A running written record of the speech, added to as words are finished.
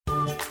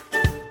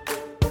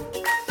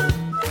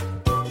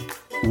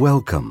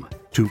Welcome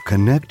to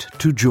Connect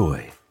to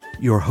Joy.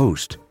 Your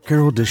host,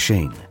 Carol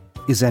Deshane,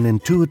 is an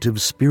intuitive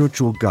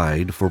spiritual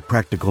guide for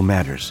practical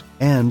matters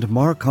and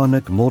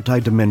Marconic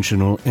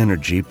multidimensional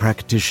energy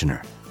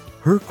practitioner.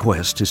 Her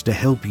quest is to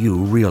help you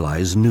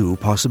realize new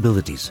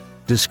possibilities,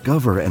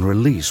 discover and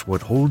release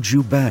what holds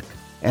you back,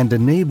 and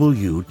enable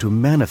you to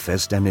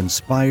manifest an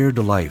inspired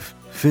life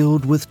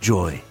filled with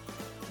joy.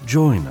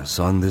 Join us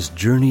on this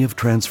journey of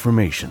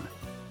transformation.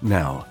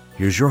 Now,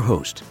 here's your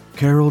host,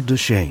 Carol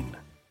Deshane.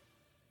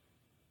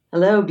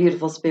 Hello,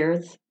 beautiful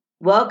spirits.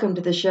 Welcome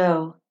to the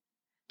show.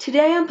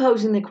 Today I'm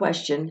posing the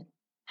question,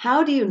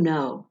 how do you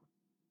know?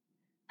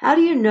 How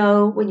do you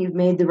know when you've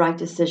made the right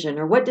decision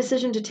or what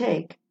decision to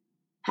take?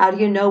 How do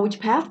you know which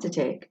path to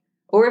take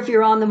or if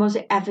you're on the most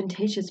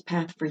advantageous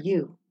path for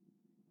you?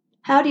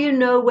 How do you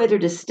know whether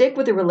to stick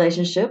with a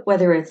relationship,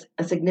 whether it's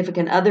a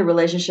significant other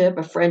relationship,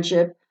 a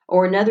friendship,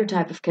 or another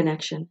type of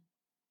connection?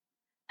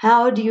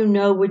 How do you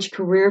know which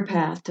career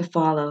path to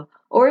follow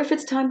or if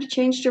it's time to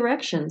change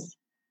directions?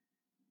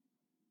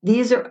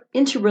 These are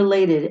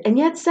interrelated and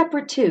yet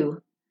separate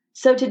too.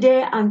 So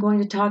today I'm going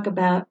to talk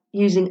about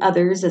using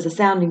others as a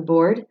sounding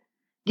board,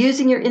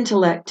 using your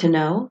intellect to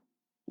know,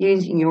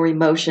 using your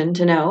emotion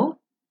to know,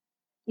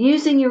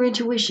 using your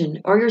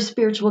intuition or your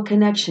spiritual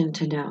connection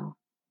to know,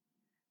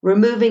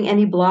 removing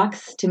any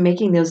blocks to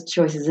making those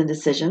choices and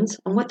decisions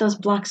and what those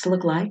blocks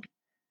look like,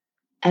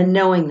 and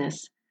knowing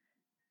this,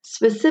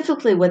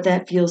 specifically what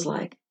that feels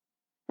like.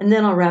 And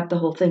then I'll wrap the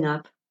whole thing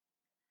up.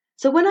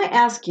 So when I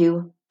ask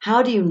you,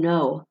 how do you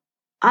know?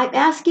 I'm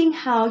asking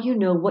how you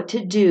know what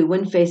to do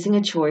when facing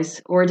a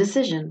choice or a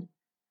decision.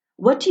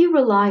 What do you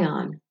rely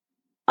on?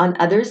 On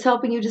others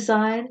helping you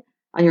decide?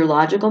 On your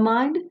logical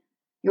mind?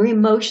 Your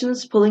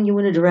emotions pulling you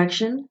in a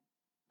direction?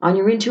 On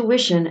your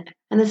intuition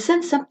and the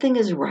sense something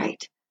is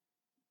right?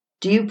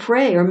 Do you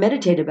pray or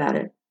meditate about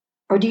it?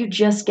 Or do you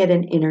just get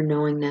an inner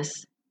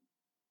knowingness?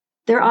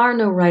 There are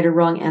no right or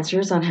wrong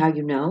answers on how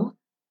you know.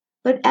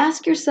 But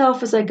ask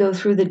yourself as I go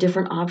through the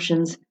different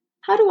options,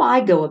 how do I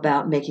go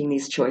about making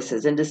these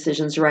choices and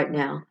decisions right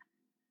now?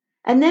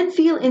 And then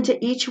feel into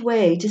each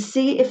way to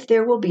see if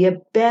there will be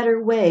a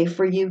better way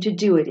for you to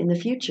do it in the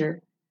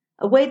future,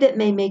 a way that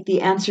may make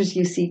the answers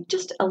you seek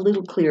just a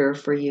little clearer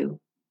for you.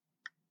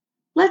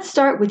 Let's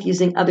start with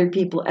using other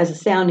people as a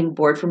sounding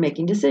board for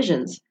making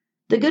decisions,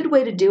 the good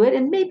way to do it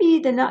and maybe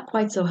the not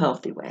quite so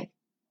healthy way.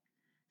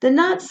 The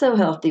not so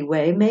healthy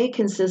way may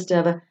consist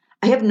of,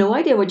 I have no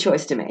idea what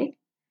choice to make,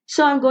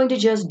 so I'm going to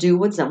just do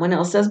what someone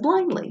else says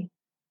blindly.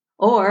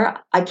 Or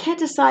I can't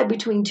decide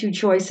between two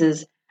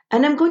choices,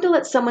 and I'm going to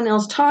let someone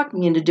else talk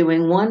me into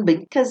doing one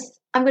because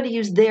I'm going to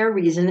use their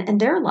reason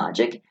and their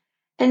logic,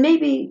 and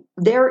maybe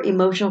their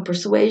emotional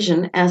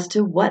persuasion as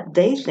to what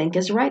they think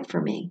is right for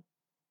me.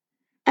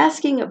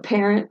 Asking a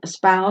parent, a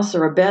spouse,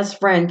 or a best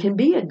friend can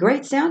be a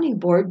great sounding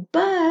board,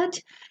 but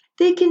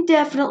they can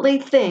definitely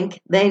think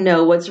they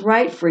know what's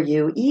right for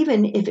you,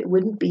 even if it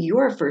wouldn't be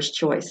your first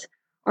choice,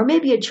 or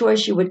maybe a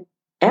choice you would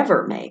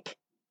ever make.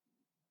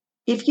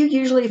 If you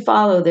usually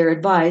follow their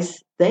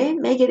advice, they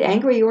may get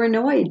angry or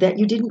annoyed that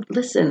you didn't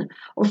listen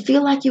or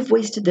feel like you've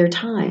wasted their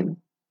time.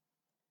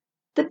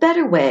 The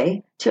better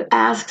way to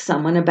ask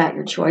someone about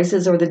your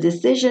choices or the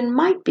decision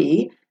might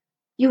be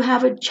you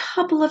have a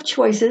couple of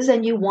choices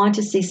and you want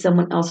to see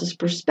someone else's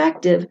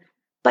perspective,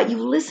 but you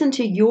listen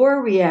to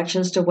your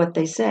reactions to what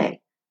they say.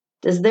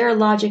 Does their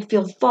logic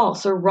feel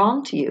false or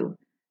wrong to you?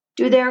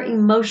 Do their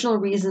emotional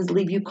reasons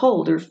leave you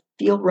cold or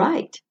feel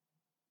right?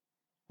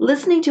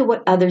 Listening to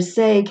what others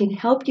say can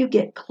help you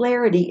get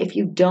clarity if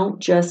you don't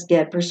just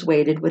get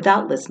persuaded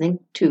without listening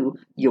to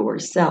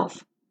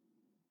yourself.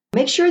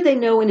 Make sure they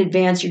know in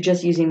advance you're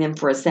just using them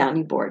for a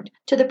sounding board,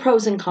 to the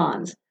pros and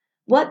cons,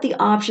 what the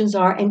options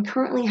are, and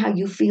currently how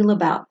you feel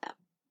about them.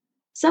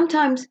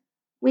 Sometimes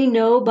we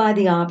know by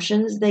the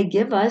options they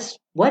give us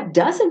what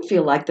doesn't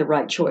feel like the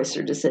right choice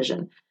or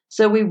decision,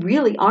 so we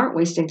really aren't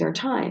wasting their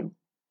time.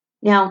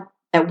 Now,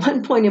 at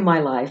one point in my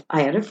life,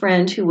 I had a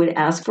friend who would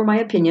ask for my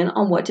opinion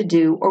on what to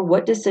do or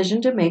what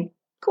decision to make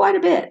quite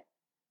a bit.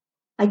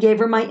 I gave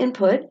her my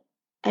input,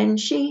 and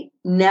she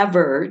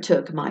never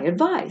took my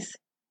advice.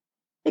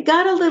 It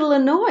got a little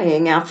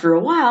annoying after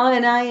a while,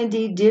 and I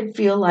indeed did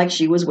feel like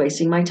she was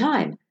wasting my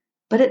time.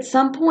 But at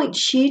some point,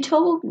 she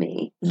told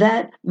me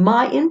that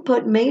my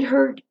input made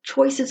her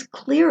choices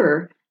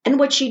clearer and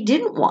what she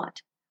didn't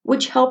want,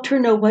 which helped her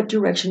know what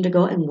direction to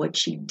go and what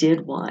she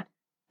did want.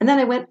 And then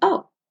I went,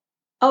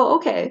 Oh,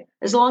 okay.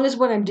 As long as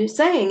what I'm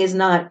saying is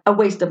not a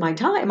waste of my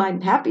time,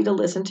 I'm happy to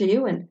listen to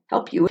you and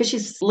help you. Because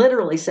she's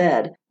literally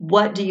said,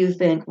 what do you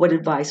think? What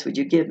advice would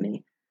you give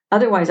me?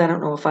 Otherwise, I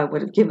don't know if I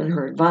would have given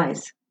her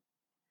advice.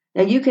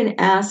 Now, you can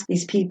ask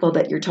these people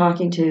that you're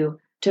talking to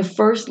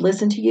first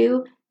listen to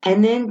you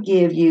and then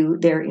give you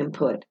their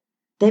input.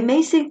 They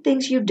may say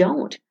things you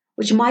don't,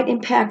 which might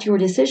impact your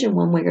decision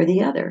one way or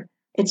the other.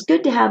 It's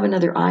good to have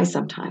another eye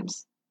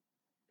sometimes.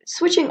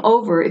 Switching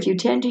over if you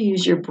tend to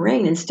use your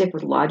brain and stick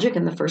with logic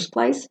in the first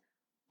place,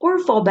 or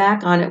fall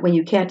back on it when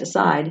you can't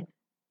decide,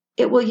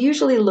 it will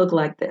usually look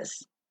like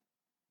this.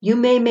 You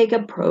may make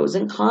a pros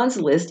and cons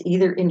list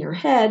either in your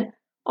head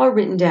or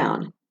written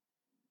down.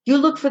 You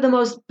look for the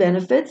most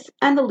benefits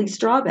and the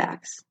least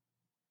drawbacks.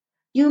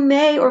 You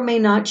may or may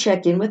not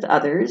check in with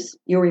others,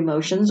 your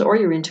emotions, or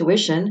your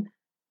intuition.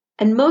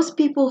 And most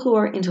people who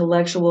are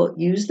intellectual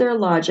use their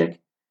logic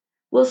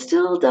will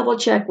still double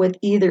check with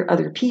either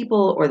other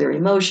people or their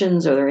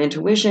emotions or their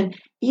intuition,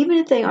 even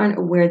if they aren't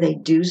aware they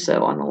do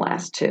so on the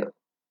last two.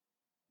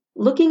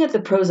 Looking at the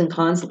pros and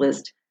cons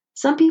list,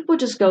 some people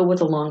just go with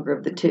the longer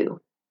of the two.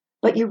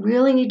 But you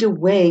really need to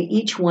weigh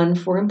each one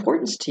for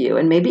importance to you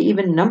and maybe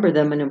even number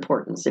them in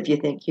importance if you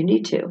think you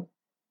need to.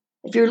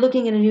 If you're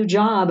looking at a new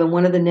job and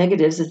one of the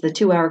negatives is the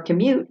 2-hour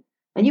commute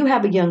and you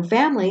have a young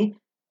family,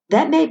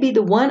 that may be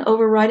the one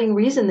overriding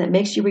reason that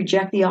makes you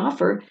reject the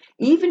offer,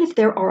 even if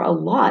there are a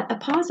lot of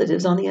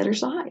positives on the other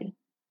side.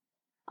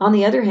 On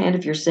the other hand,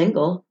 if you're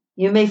single,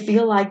 you may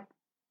feel like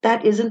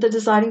that isn't the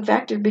deciding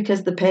factor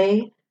because the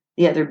pay,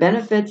 the other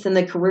benefits, and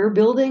the career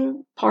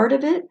building part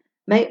of it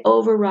may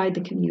override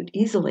the commute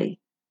easily.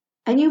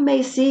 And you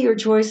may see your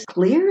choice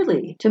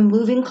clearly to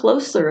moving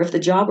closer if the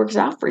job works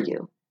out for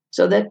you,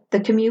 so that the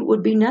commute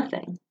would be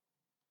nothing.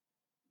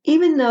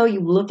 Even though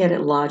you look at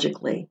it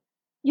logically,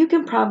 you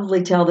can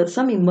probably tell that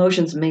some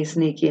emotions may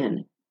sneak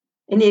in.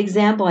 In the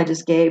example I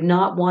just gave,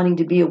 not wanting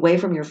to be away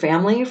from your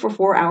family for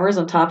 4 hours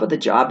on top of the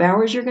job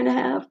hours you're going to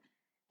have,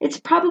 it's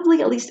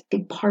probably at least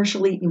a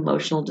partially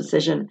emotional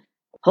decision.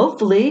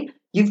 Hopefully,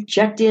 you've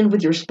checked in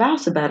with your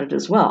spouse about it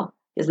as well,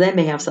 because they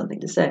may have something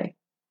to say.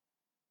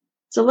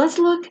 So let's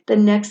look the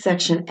next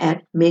section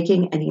at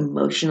making an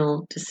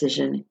emotional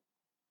decision.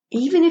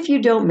 Even if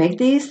you don't make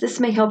these, this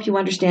may help you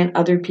understand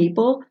other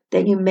people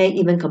that you may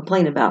even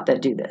complain about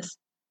that do this.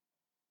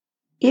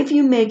 If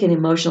you make an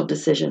emotional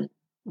decision,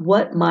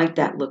 what might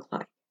that look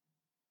like?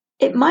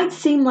 It might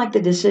seem like the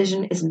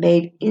decision is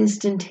made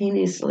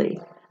instantaneously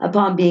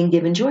upon being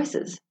given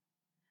choices.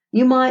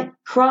 You might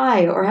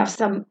cry or have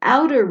some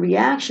outer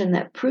reaction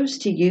that proves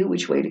to you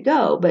which way to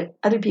go, but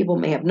other people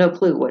may have no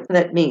clue what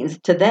that means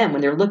to them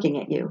when they're looking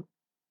at you.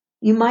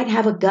 You might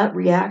have a gut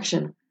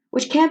reaction,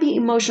 which can be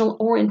emotional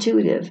or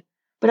intuitive,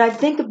 but I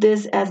think of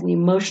this as an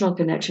emotional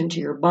connection to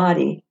your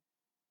body.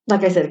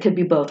 Like I said, it could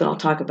be both, and I'll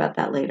talk about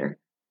that later.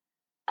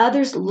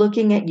 Others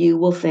looking at you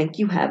will think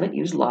you haven't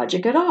used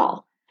logic at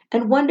all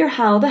and wonder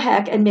how the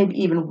heck and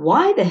maybe even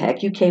why the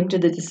heck you came to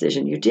the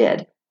decision you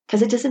did,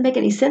 because it doesn't make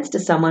any sense to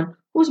someone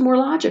who's more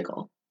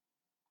logical.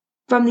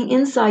 From the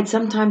inside,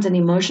 sometimes an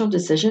emotional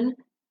decision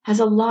has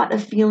a lot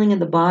of feeling in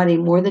the body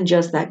more than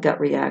just that gut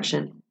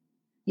reaction.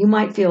 You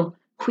might feel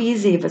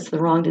queasy if it's the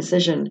wrong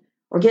decision,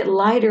 or get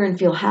lighter and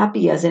feel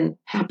happy, as in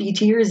happy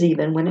tears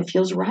even, when it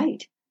feels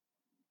right.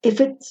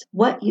 If it's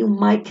what you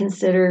might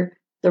consider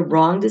the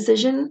wrong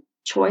decision,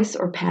 choice,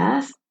 or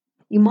path,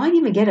 you might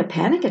even get a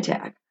panic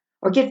attack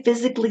or get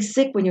physically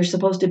sick when you're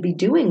supposed to be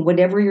doing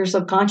whatever your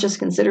subconscious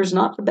considers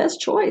not the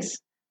best choice.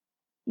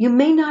 You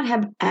may not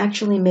have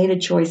actually made a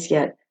choice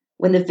yet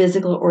when the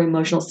physical or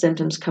emotional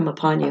symptoms come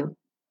upon you.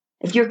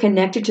 If you're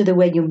connected to the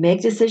way you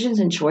make decisions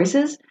and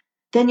choices,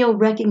 then you'll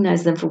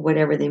recognize them for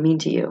whatever they mean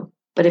to you.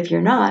 But if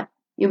you're not,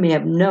 you may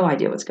have no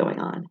idea what's going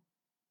on.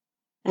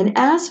 And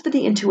as for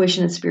the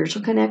intuition and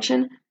spiritual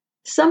connection,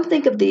 some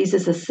think of these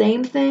as the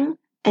same thing,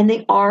 and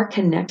they are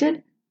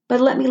connected, but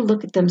let me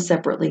look at them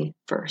separately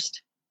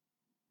first.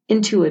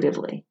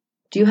 Intuitively,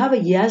 do you have a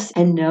yes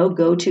and no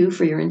go-to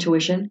for your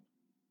intuition?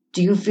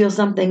 Do you feel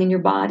something in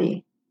your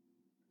body?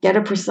 Get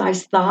a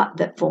precise thought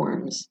that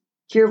forms?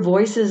 Hear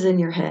voices in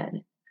your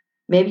head?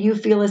 Maybe you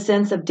feel a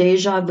sense of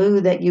deja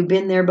vu that you've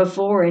been there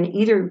before and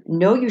either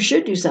know you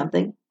should do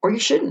something or you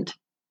shouldn't.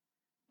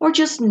 Or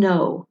just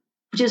know,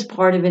 which is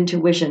part of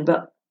intuition,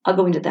 but I'll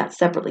go into that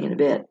separately in a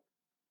bit.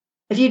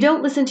 If you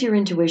don't listen to your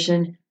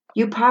intuition,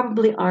 you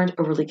probably aren't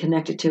overly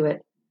connected to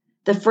it.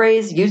 The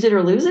phrase use it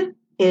or lose it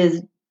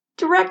is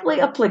directly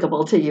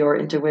applicable to your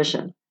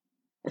intuition.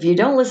 If you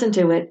don't listen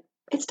to it,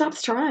 it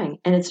stops trying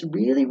and it's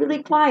really,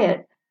 really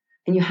quiet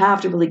and you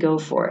have to really go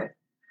for it.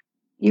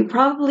 You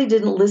probably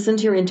didn't listen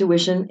to your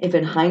intuition if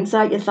in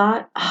hindsight you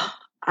thought, oh,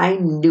 I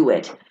knew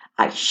it.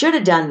 I should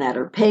have done that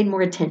or paid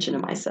more attention to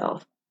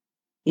myself.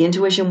 The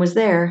intuition was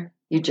there,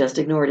 you just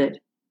ignored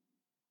it.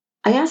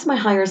 I asked my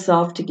higher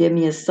self to give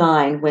me a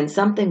sign when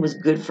something was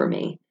good for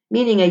me,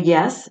 meaning a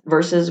yes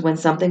versus when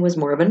something was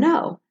more of a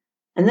no.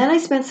 And then I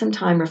spent some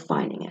time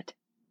refining it.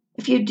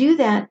 If you do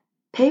that,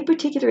 pay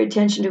particular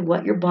attention to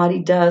what your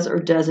body does or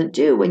doesn't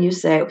do when you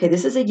say, okay,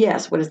 this is a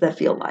yes, what does that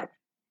feel like?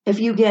 If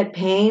you get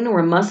pain or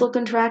a muscle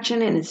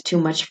contraction and it's too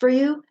much for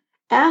you,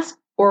 ask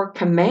or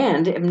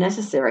command, if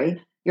necessary,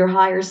 your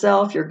higher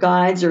self, your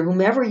guides, or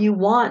whomever you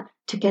want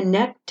to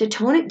connect to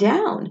tone it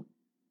down.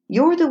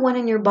 You're the one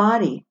in your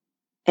body,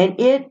 and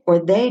it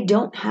or they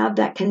don't have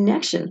that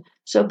connection.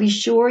 So be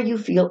sure you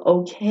feel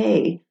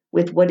okay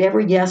with whatever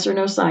yes or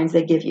no signs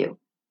they give you.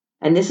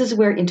 And this is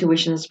where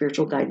intuition and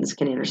spiritual guidance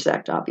can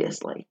intersect,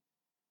 obviously.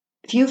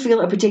 If you feel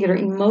a particular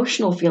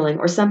emotional feeling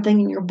or something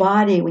in your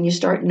body when you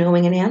start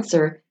knowing an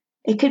answer,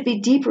 it could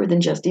be deeper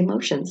than just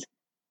emotions.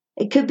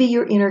 It could be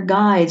your inner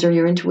guides or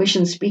your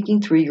intuition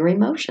speaking through your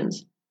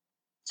emotions.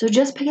 So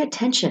just pay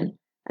attention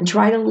and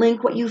try to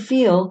link what you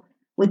feel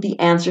with the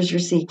answers you're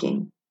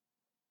seeking.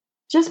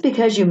 Just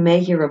because you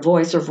may hear a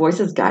voice or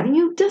voices guiding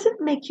you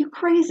doesn't make you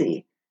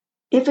crazy.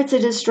 If it's a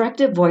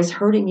destructive voice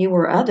hurting you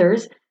or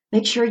others,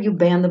 make sure you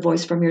ban the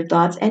voice from your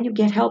thoughts and you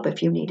get help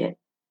if you need it.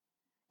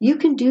 You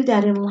can do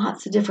that in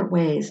lots of different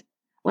ways.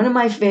 One of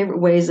my favorite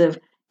ways of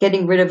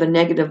getting rid of a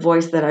negative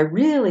voice that I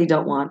really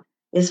don't want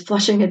is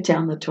flushing it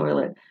down the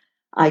toilet.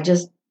 I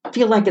just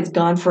feel like it's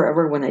gone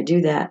forever when I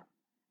do that.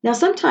 Now,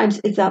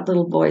 sometimes it's that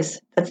little voice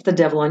that's the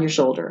devil on your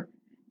shoulder.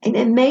 And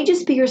it may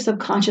just be your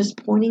subconscious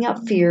pointing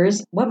out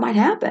fears, what might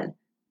happen,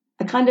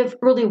 a kind of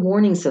early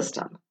warning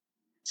system.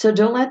 So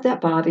don't let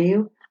that bother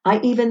you. I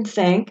even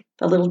thank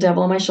the little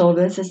devil on my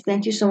shoulder that says,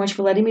 thank you so much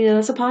for letting me know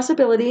that's a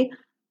possibility.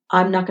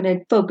 I'm not going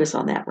to focus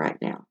on that right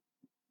now.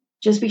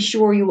 Just be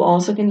sure you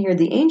also can hear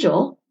the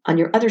angel on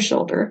your other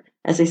shoulder,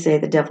 as they say,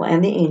 the devil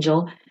and the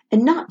angel,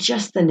 and not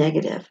just the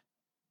negative.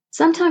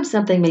 Sometimes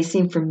something may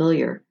seem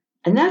familiar,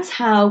 and that's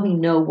how we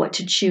know what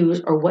to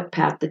choose or what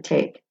path to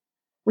take.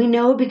 We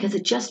know because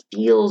it just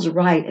feels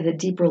right at a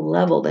deeper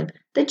level than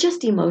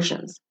just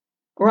emotions.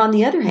 Or on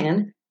the other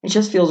hand, it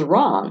just feels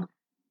wrong.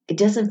 It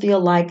doesn't feel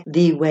like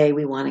the way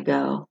we want to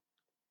go.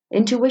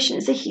 Intuition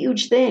is a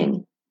huge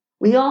thing.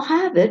 We all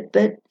have it,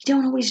 but we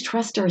don't always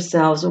trust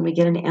ourselves when we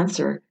get an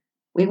answer.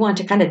 We want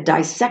to kind of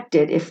dissect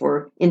it if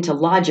we're into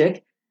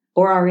logic,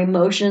 or our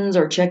emotions,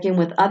 or check in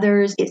with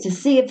others to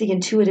see if the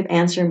intuitive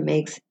answer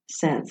makes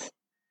sense.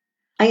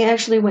 I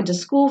actually went to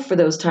school for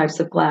those types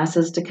of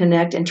classes to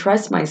connect and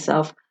trust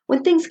myself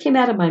when things came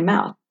out of my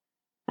mouth.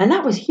 And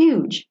that was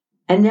huge.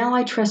 And now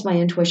I trust my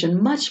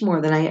intuition much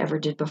more than I ever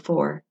did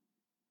before.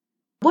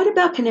 What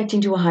about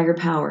connecting to a higher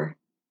power?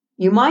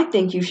 You might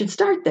think you should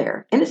start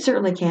there, and it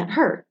certainly can't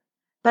hurt.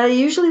 But I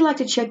usually like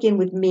to check in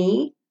with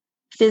me,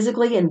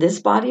 physically in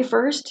this body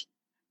first.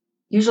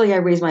 Usually I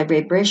raise my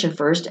vibration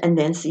first and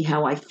then see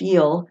how I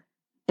feel.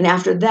 And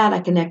after that,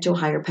 I connect to a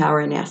higher power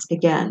and ask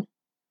again.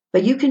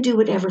 But you can do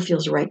whatever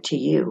feels right to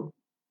you.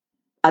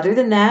 Other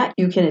than that,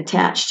 you can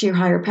attach to your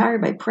higher power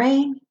by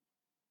praying.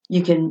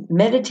 You can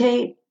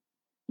meditate.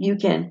 You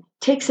can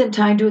take some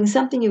time doing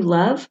something you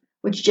love,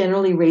 which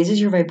generally raises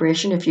your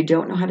vibration if you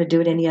don't know how to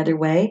do it any other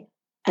way,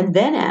 and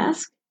then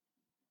ask.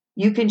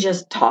 You can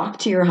just talk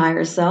to your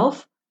higher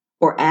self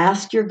or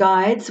ask your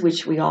guides,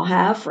 which we all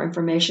have, for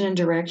information and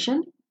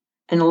direction.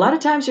 And a lot of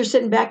times you're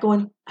sitting back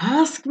going,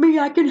 ask me,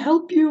 I can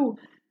help you.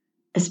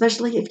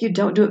 Especially if you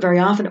don't do it very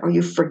often or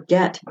you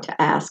forget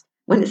to ask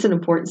when it's an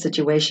important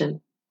situation.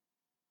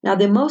 Now,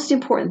 the most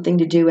important thing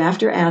to do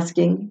after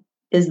asking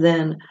is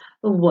then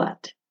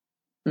what?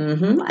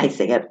 I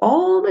say it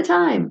all the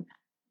time.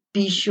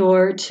 Be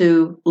sure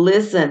to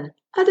listen.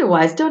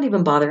 Otherwise, don't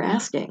even bother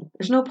asking.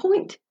 There's no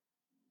point.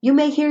 You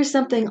may hear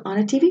something on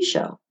a TV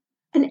show,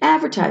 an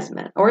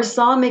advertisement, or a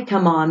song may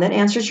come on that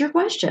answers your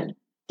question,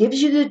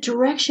 gives you the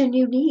direction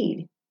you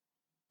need.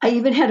 I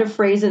even had a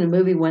phrase in a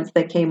movie once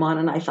that came on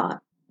and I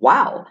thought,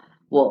 wow,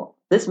 well,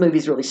 this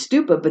movie's really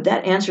stupid, but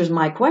that answers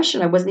my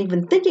question. I wasn't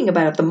even thinking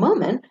about it at the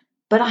moment,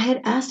 but I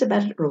had asked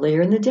about it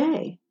earlier in the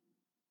day.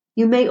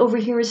 You may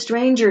overhear a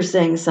stranger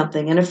saying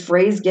something and a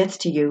phrase gets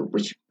to you,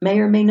 which may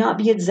or may not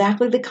be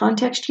exactly the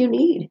context you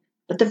need,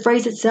 but the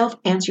phrase itself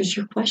answers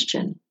your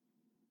question.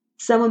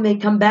 Someone may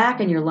come back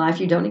in your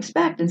life you don't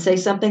expect and say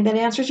something that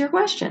answers your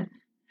question.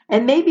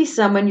 And maybe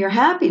someone you're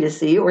happy to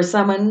see or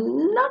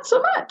someone not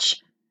so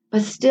much,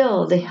 but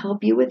still they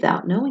help you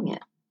without knowing it.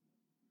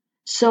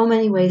 So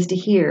many ways to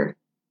hear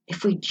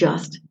if we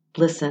just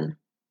listen.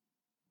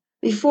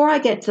 Before I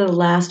get to the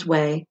last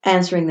way,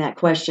 answering that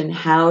question,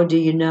 how do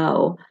you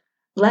know?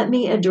 Let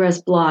me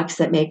address blocks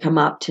that may come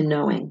up to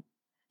knowing.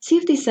 See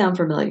if these sound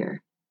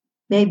familiar.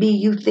 Maybe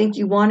you think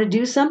you want to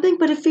do something,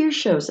 but a fear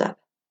shows up.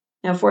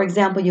 Now, for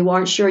example, you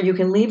aren't sure you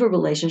can leave a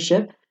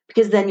relationship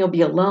because then you'll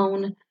be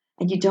alone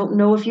and you don't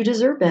know if you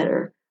deserve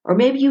better. Or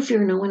maybe you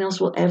fear no one else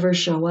will ever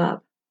show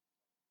up.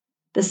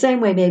 The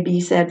same way may be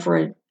said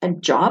for a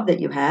job that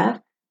you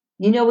have.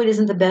 You know it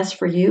isn't the best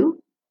for you,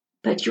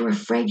 but you're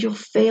afraid you'll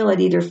fail at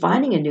either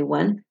finding a new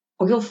one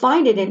or you'll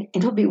find it and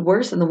it'll be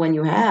worse than the one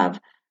you have.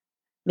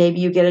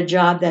 Maybe you get a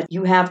job that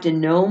you have to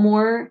know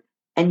more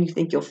and you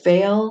think you'll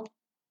fail.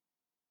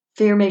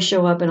 Fear may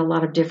show up in a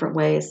lot of different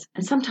ways,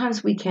 and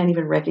sometimes we can't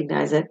even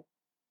recognize it.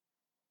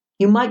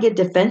 You might get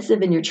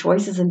defensive in your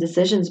choices and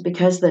decisions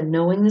because the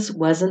knowingness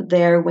wasn't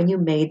there when you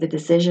made the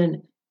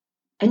decision.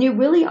 And you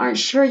really aren't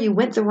sure you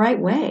went the right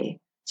way.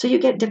 So you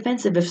get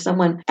defensive if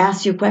someone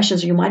asks you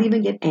questions, or you might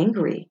even get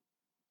angry.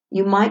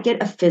 You might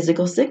get a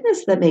physical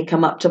sickness that may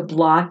come up to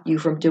block you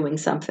from doing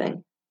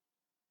something.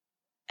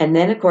 And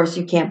then, of course,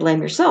 you can't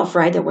blame yourself,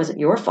 right? That wasn't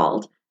your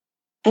fault.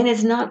 And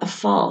it's not a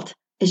fault.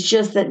 It's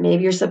just that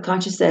maybe your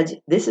subconscious says,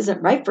 this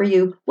isn't right for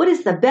you. What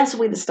is the best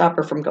way to stop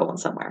her from going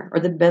somewhere? Or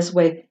the best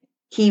way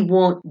he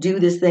won't do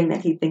this thing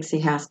that he thinks he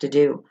has to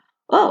do?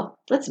 Oh,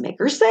 let's make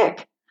her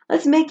sick.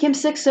 Let's make him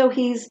sick so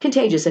he's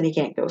contagious and he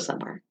can't go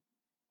somewhere.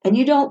 And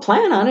you don't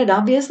plan on it,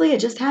 obviously,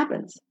 it just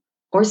happens.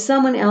 Or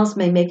someone else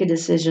may make a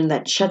decision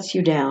that shuts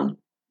you down.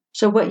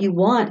 So what you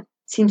want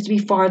seems to be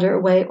farther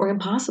away or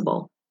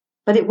impossible.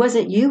 but it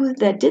wasn't you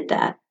that did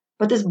that.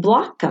 But this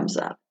block comes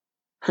up.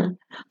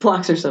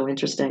 Blocks are so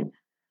interesting.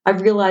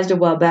 I've realized a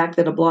while back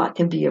that a block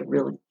can be a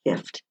real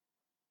gift.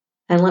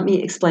 And let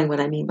me explain what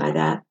I mean by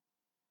that.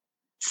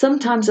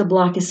 Sometimes a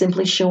block is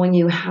simply showing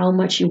you how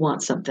much you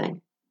want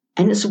something,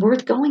 and it's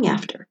worth going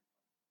after.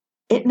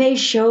 It may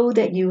show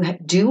that you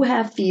do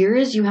have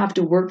fears you have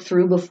to work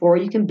through before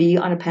you can be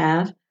on a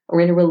path or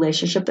in a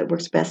relationship that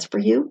works best for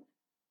you,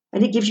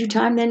 and it gives you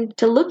time then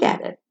to look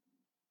at it.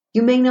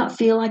 You may not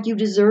feel like you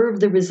deserve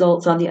the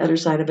results on the other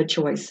side of a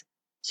choice,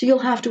 so you'll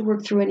have to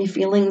work through any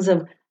feelings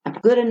of I'm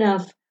good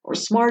enough or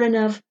smart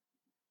enough.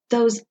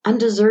 Those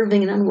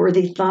undeserving and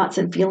unworthy thoughts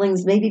and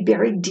feelings may be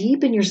buried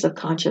deep in your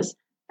subconscious,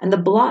 and the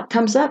block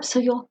comes up so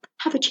you'll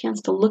have a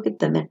chance to look at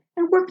them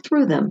and work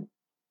through them.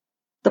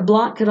 The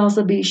block could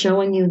also be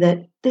showing you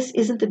that this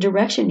isn't the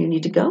direction you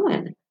need to go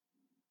in.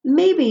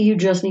 Maybe you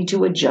just need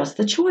to adjust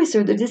the choice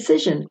or the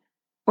decision,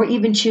 or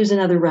even choose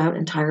another route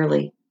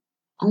entirely.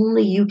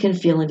 Only you can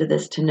feel into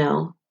this to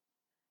know.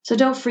 So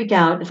don't freak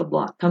out if a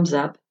block comes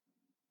up.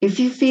 If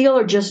you feel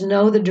or just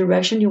know the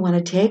direction you want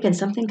to take and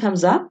something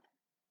comes up,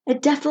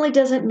 it definitely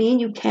doesn't mean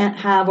you can't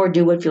have or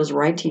do what feels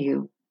right to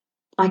you.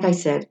 Like I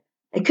said,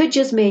 it could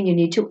just mean you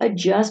need to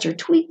adjust or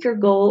tweak your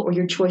goal or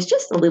your choice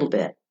just a little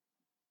bit.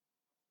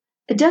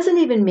 It doesn't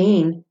even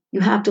mean you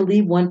have to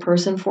leave one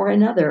person for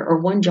another or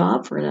one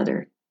job for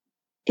another.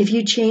 If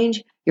you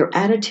change your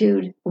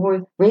attitude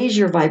or raise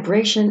your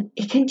vibration,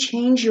 it can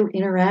change your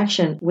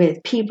interaction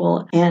with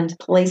people and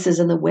places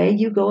and the way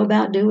you go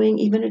about doing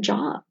even a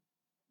job.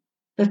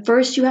 But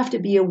first, you have to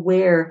be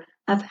aware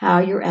of how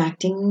you're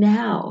acting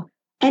now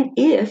and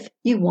if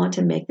you want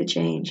to make the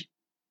change.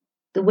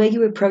 The way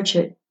you approach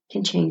it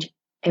can change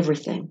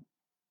everything.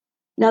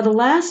 Now, the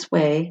last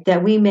way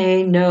that we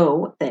may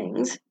know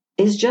things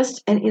is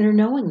just an inner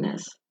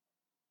knowingness.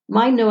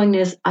 My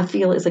knowingness, I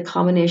feel, is a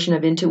combination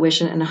of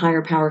intuition and a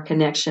higher power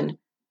connection.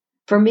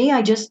 For me,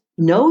 I just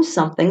know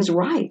something's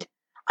right.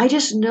 I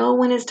just know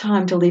when it's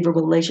time to leave a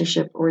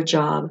relationship or a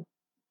job.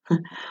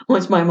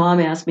 Once my mom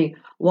asked me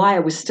why I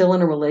was still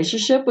in a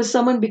relationship with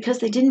someone because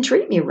they didn't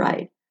treat me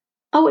right.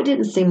 Oh, it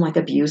didn't seem like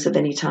abuse of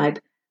any type,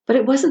 but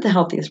it wasn't the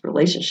healthiest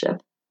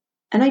relationship.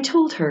 And I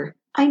told her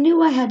I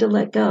knew I had to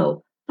let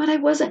go, but I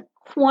wasn't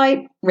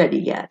quite ready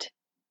yet.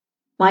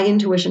 My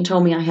intuition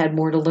told me I had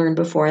more to learn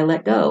before I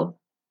let go,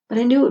 but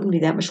I knew it wouldn't be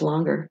that much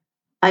longer.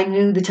 I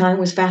knew the time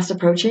was fast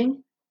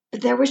approaching,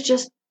 but there was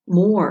just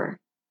more.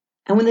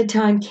 And when the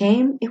time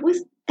came, it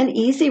was an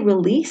easy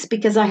release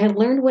because I had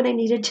learned what I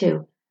needed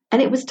to,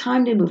 and it was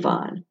time to move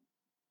on.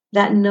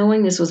 That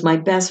knowingness was my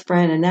best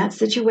friend in that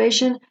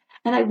situation,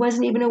 and I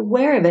wasn't even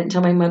aware of it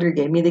until my mother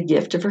gave me the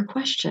gift of her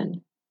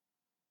question.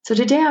 So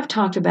today I've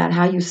talked about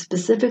how you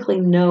specifically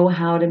know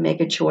how to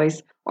make a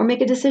choice or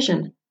make a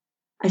decision.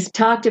 I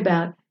talked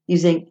about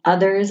using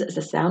others as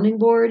a sounding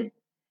board,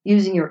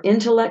 using your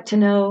intellect to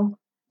know,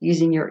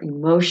 using your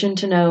emotion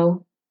to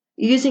know,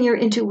 using your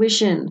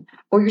intuition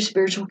or your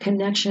spiritual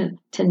connection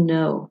to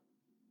know.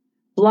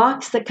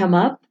 Blocks that come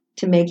up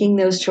to making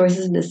those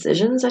choices and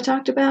decisions I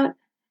talked about,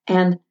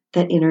 and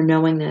that inner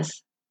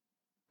knowingness.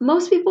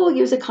 Most people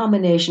use a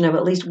combination of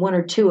at least one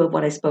or two of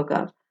what I spoke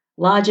of: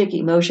 logic,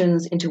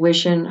 emotions,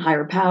 intuition,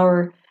 higher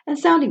power, and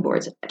sounding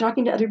boards,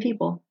 talking to other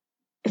people.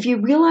 If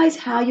you realize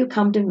how you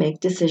come to make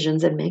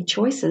decisions and make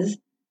choices,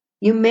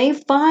 you may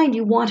find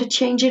you want to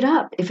change it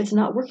up if it's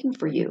not working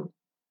for you.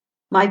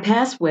 My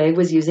past way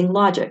was using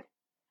logic,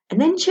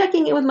 and then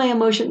checking it with my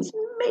emotions,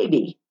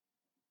 maybe.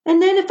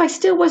 And then if I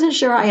still wasn't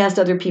sure, I asked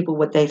other people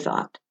what they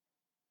thought.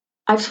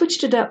 I've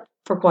switched it up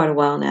for quite a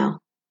while now.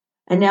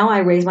 And now I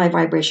raise my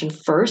vibration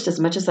first as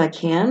much as I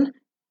can,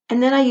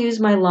 and then I use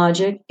my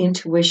logic,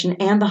 intuition,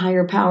 and the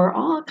higher power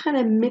all kind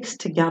of mixed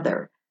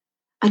together.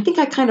 I think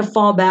I kind of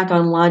fall back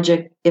on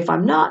logic if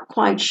I'm not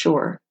quite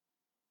sure.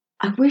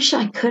 I wish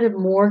I could have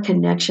more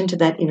connection to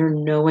that inner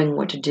knowing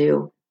what to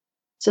do,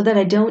 so that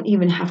I don't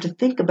even have to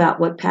think about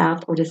what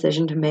path or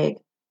decision to make.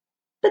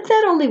 But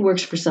that only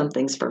works for some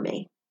things for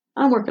me.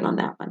 I'm working on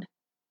that one.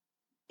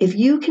 If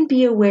you can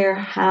be aware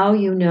how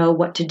you know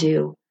what to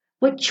do,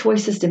 what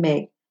choices to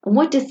make, and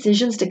what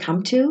decisions to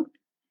come to,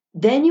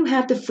 then you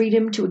have the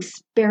freedom to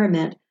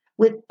experiment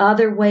with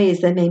other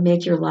ways that may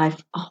make your life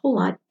a whole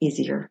lot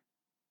easier.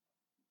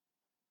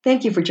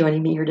 Thank you for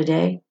joining me here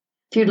today.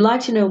 If you'd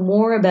like to know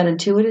more about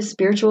intuitive,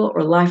 spiritual,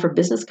 or life or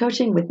business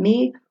coaching with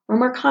me or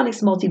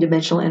Marconics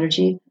Multidimensional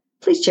Energy,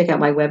 please check out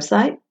my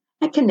website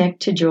at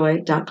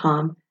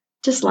connect2joy.com,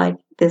 just like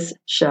this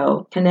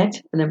show,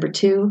 Connect,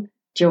 2,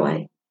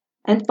 Joy.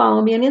 And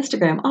follow me on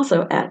Instagram,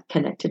 also at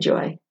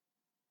Connect2Joy.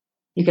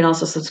 You can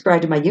also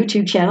subscribe to my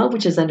YouTube channel,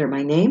 which is under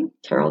my name,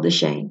 Carol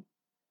Deshane.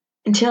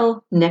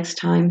 Until next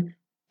time,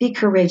 be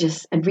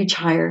courageous and reach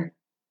higher.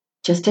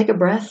 Just take a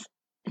breath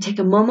and take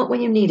a moment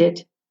when you need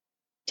it.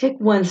 Take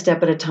one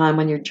step at a time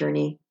on your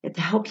journey. Get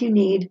the help you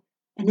need,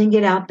 and then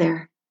get out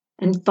there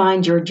and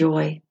find your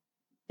joy,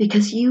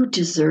 because you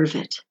deserve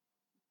it.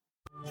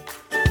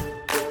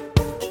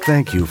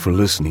 Thank you for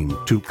listening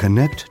to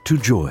Connect to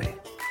Joy.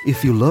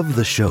 If you love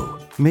the show,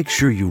 Make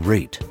sure you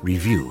rate,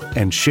 review,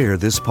 and share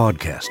this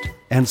podcast.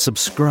 And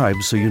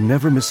subscribe so you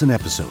never miss an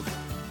episode.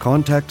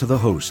 Contact the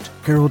host,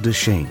 Carol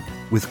Deshane,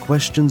 with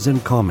questions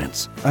and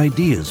comments,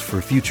 ideas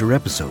for future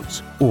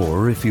episodes,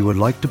 or if you would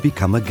like to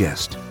become a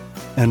guest.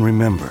 And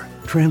remember,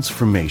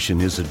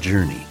 transformation is a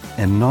journey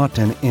and not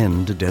an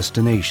end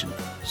destination.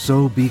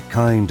 So be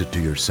kind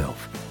to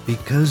yourself,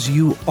 because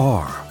you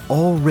are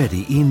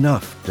already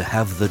enough to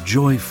have the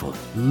joyful,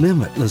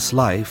 limitless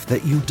life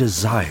that you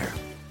desire.